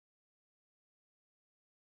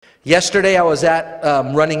Yesterday I was at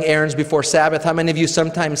running errands before Sabbath. How many of you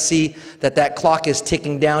sometimes see that clock is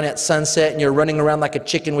ticking down at sunset and you're running around like a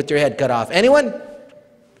chicken with your head cut off? Anyone?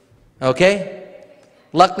 Okay.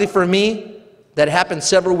 Luckily for me, that happened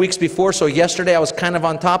several weeks before, so yesterday I was kind of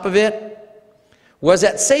on top of it. Was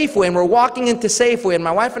at Safeway, and we're walking into Safeway, and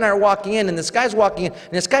my wife and I are walking in, and this guy's walking in,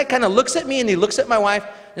 and this guy kind of looks at me, and he looks at my wife,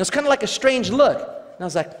 and it was kind of like a strange look. And I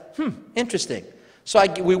was like, interesting. So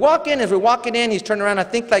we walk in. As we're walking in, he's turned around. I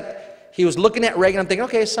think like he was looking at Reagan. I'm thinking,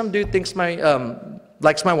 okay, some dude thinks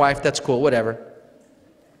likes my wife. That's cool, whatever.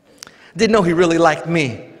 Didn't know he really liked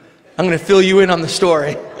me. I'm going to fill you in on the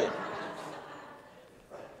story.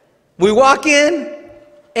 We walk in,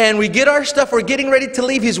 and we get our stuff. We're getting ready to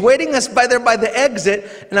leave. He's waiting us by the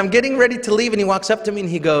exit, and I'm getting ready to leave, and he walks up to me, and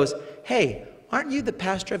he goes, hey, aren't you the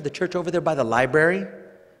pastor of the church over there by the library?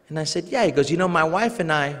 And I said, yeah. He goes, you know, my wife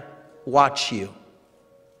and I watch you.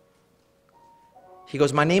 He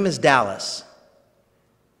goes, my name is Dallas.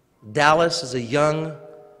 Dallas is a young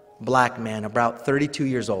black man, about 32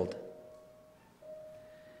 years old.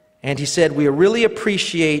 And he said, we really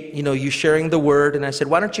appreciate, you sharing the word. And I said,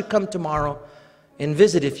 why don't you come tomorrow and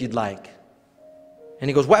visit if you'd like? And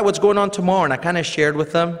he goes, why? What's going on tomorrow? And I kind of shared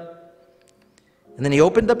with him. And then he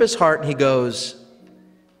opened up his heart and he goes,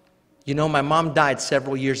 my mom died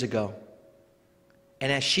several years ago.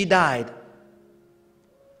 And as she died,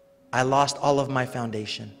 I lost all of my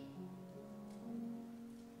foundation.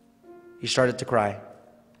 He started to cry.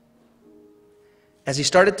 As he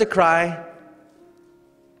started to cry,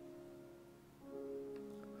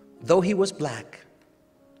 though he was black,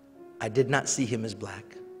 I did not see him as black.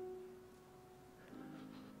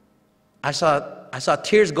 I saw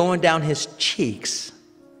tears going down his cheeks,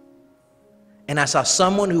 and I saw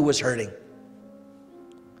someone who was hurting.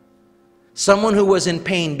 Someone who was in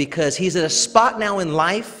pain because he's at a spot now in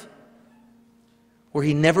life where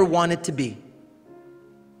he never wanted to be.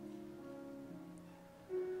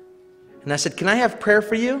 And I said, can I have prayer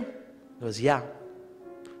for you? He goes, yeah.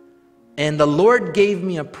 And the Lord gave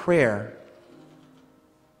me a prayer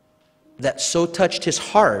that so touched his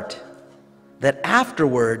heart that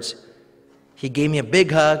afterwards he gave me a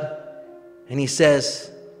big hug and he says,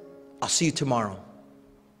 I'll see you tomorrow.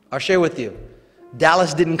 I'll share with you.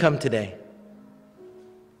 Dallas didn't come today.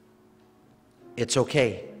 It's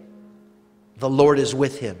okay. The Lord is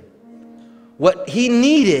with him. What he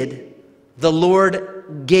needed, the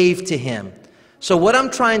Lord gave to him. So what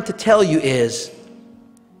I'm trying to tell you is,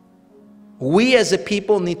 we as a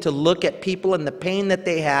people need to look at people and the pain that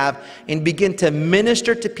they have and begin to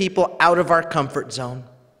minister to people out of our comfort zone.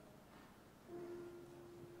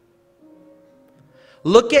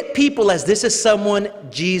 Look at people as this is someone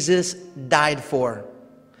Jesus died for.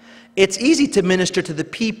 It's easy to minister to the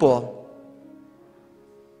people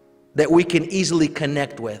that we can easily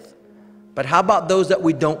connect with. But how about those that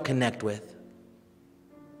we don't connect with?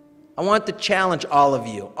 I want to challenge all of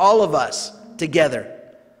you, all of us together.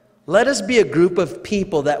 Let us be a group of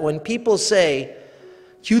people that when people say,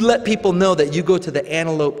 you let people know that you go to the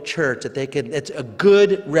Antelope Church, that it's a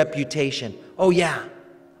good reputation. Oh yeah,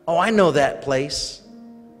 oh I know that place.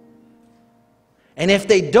 And if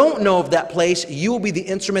they don't know of that place, you will be the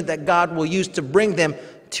instrument that God will use to bring them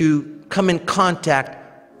to come in contact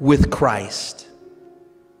with Christ.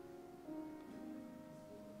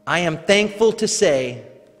 I am thankful to say,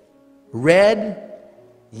 red,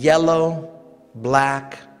 yellow,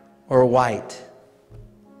 black, or white,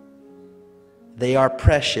 they are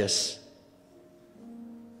precious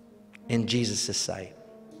in Jesus' sight.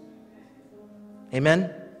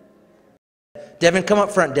 Amen? Devin, come up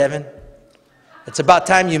front, Devin. It's about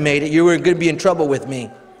time you made it. You were going to be in trouble with me.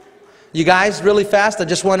 You guys, really fast, I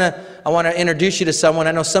want to introduce you to someone.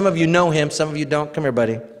 I know some of you know him, some of you don't. Come here,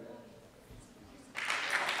 buddy.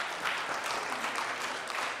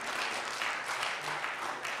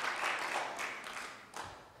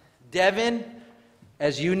 Devin,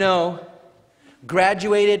 as you know,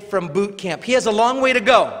 graduated from boot camp. He has a long way to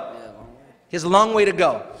go. He has a long way to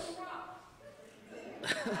go.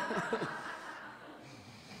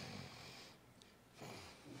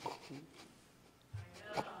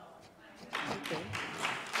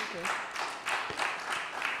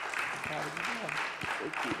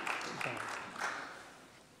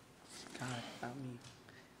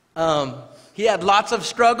 He had lots of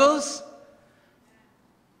struggles.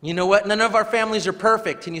 You know what? None of our families are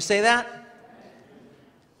perfect. Can you say that?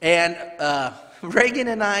 And Reagan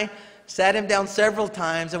and I sat him down several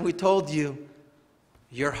times and we told you,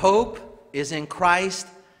 your hope is in Christ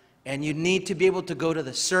and you need to be able to go to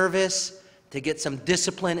the service to get some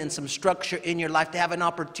discipline and some structure in your life, to have an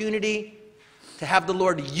opportunity to have the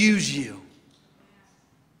Lord use you.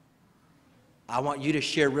 I want you to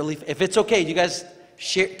share really, if it's okay, you guys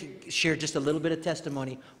share just a little bit of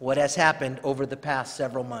testimony, what has happened over the past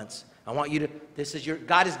several months. I want you to, this is your,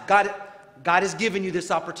 God has given you this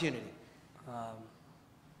opportunity.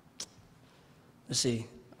 Let's see.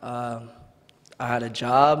 I had a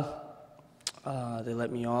job. They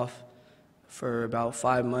let me off for about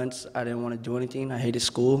 5 months. I didn't want to do anything. I hated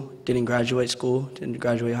school. Didn't graduate school. Didn't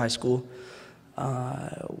graduate high school.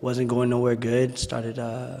 Wasn't going nowhere good. Started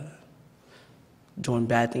doing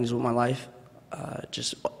bad things with my life.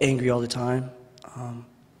 Just angry all the time.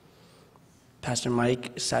 Pastor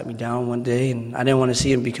Mike sat me down one day, and I didn't want to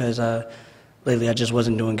see him because lately I just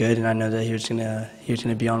wasn't doing good, and I know that he was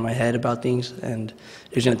gonna be on my head about things, and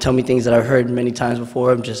he was gonna tell me things that I've heard many times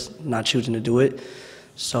before. I'm just not choosing to do it.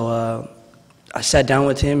 So I sat down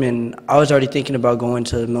with him, and I was already thinking about going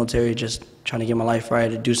to the military, just trying to get my life right,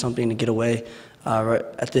 to do something to get away. Right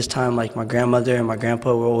at this time, like my grandmother and my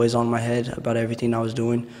grandpa were always on my head about everything I was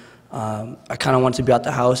doing. I kind of wanted to be out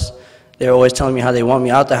the house. They were always telling me how they want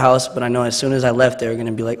me out the house, but I know as soon as I left, they were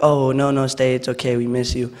gonna be like, "Oh, no, stay, it's okay, we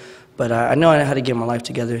miss you." But I know I had to get my life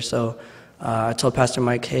together, so I told Pastor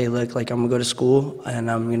Mike, "Hey, look, like I'm gonna go to school and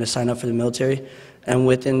I'm gonna sign up for the military." And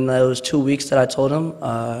within those 2 weeks that I told him,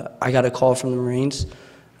 I got a call from the Marines,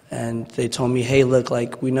 and they told me, "Hey, look,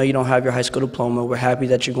 like we know you don't have your high school diploma. We're happy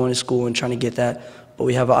that you're going to school and trying to get that, but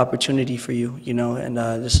we have an opportunity for you, you know, and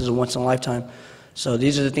this is a once in a lifetime. So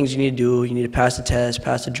these are the things you need to do. You need to pass the test,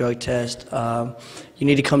 pass the drug test. You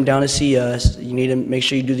need to come down to see us. You need to make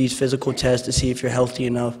sure you do these physical tests to see if you're healthy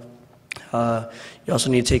enough. You also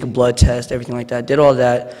need to take a blood test, everything like that." Did all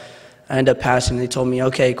that. I ended up passing. They told me,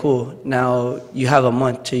 "Okay, cool. Now you have a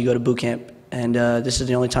month till you go to boot camp, and this is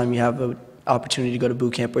the only time you have an opportunity to go to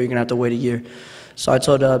boot camp, or you're gonna have to wait a year." So I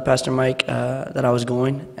told Pastor Mike that I was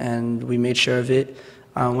going, and we made sure of it.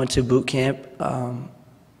 I went to boot camp.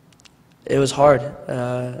 It was hard.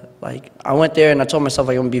 Like I went there, and I told myself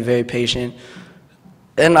like I'm gonna be very patient,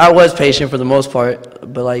 and I was patient for the most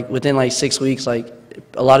part. But like within like 6 weeks, like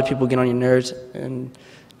a lot of people get on your nerves, and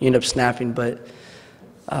you end up snapping. But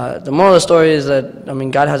the moral of the story is that, I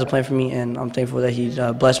mean, God has a plan for me, and I'm thankful that He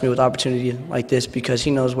blessed me with opportunity like this, because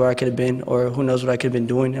He knows where I could have been, or who knows what I could have been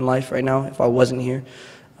doing in life right now if I wasn't here.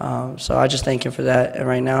 So I just thank Him for that. And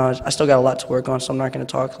right now, I still got a lot to work on, so I'm not going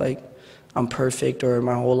to talk like I'm perfect or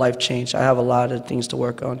my whole life changed. I have a lot of things to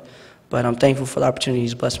work on. But I'm thankful for the opportunity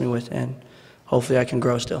He's blessed me with, and hopefully I can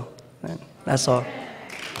grow still. And that's all.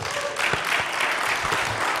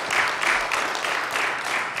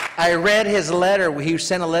 I read his letter. He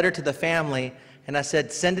sent a letter to the family, and I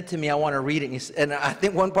said, "Send it to me, I want to read it." And I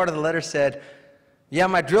think one part of the letter said, "Yeah,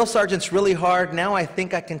 my drill sergeant's really hard. Now I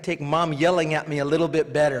think I can take Mom yelling at me a little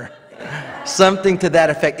bit better." Something to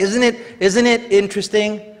that effect. Isn't it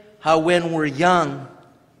interesting how when we're young,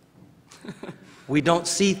 we don't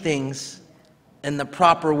see things in the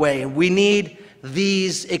proper way? And we need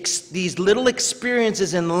these little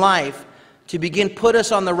experiences in life to begin put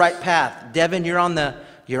us on the right path. Devin, you're on the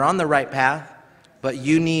right path, but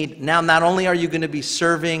you need, now not only are you going to be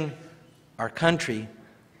serving our country,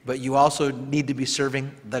 but you also need to be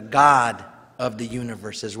serving the God of the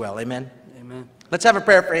universe as well. Amen? Amen. Let's have a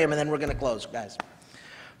prayer for him, and then we're going to close, guys.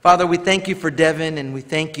 Father, we thank you for Devin, and we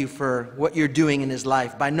thank you for what you're doing in his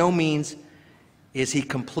life. By no means is he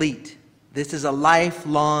complete. This is a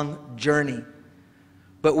lifelong journey.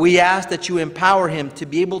 But we ask that you empower him to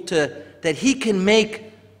be able to, that he can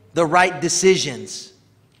make the right decisions.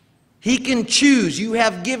 He can choose. You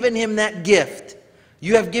have given him that gift.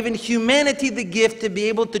 You have given humanity the gift to be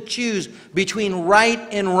able to choose between right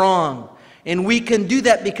and wrong. And we can do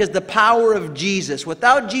that because the power of Jesus.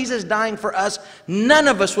 Without Jesus dying for us, none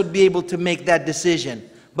of us would be able to make that decision.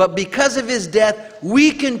 But because of his death,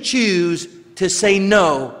 we can choose to say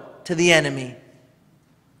no to the enemy.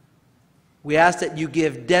 We ask that you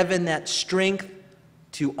give Devin that strength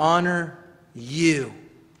to honor you.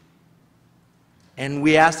 And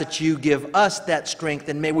we ask that you give us that strength,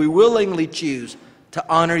 and may we willingly choose to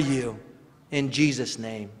honor you. In Jesus'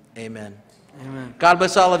 name, amen. Amen. God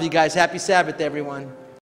bless all of you guys. Happy Sabbath, everyone.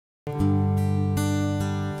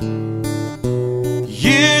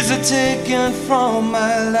 Years are taken from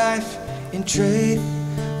my life in trade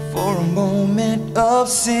for a moment of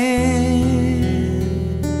sin.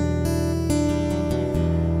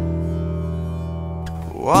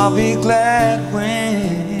 Oh, I'll be glad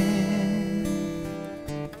when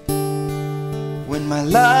my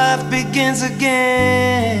life begins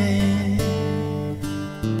again.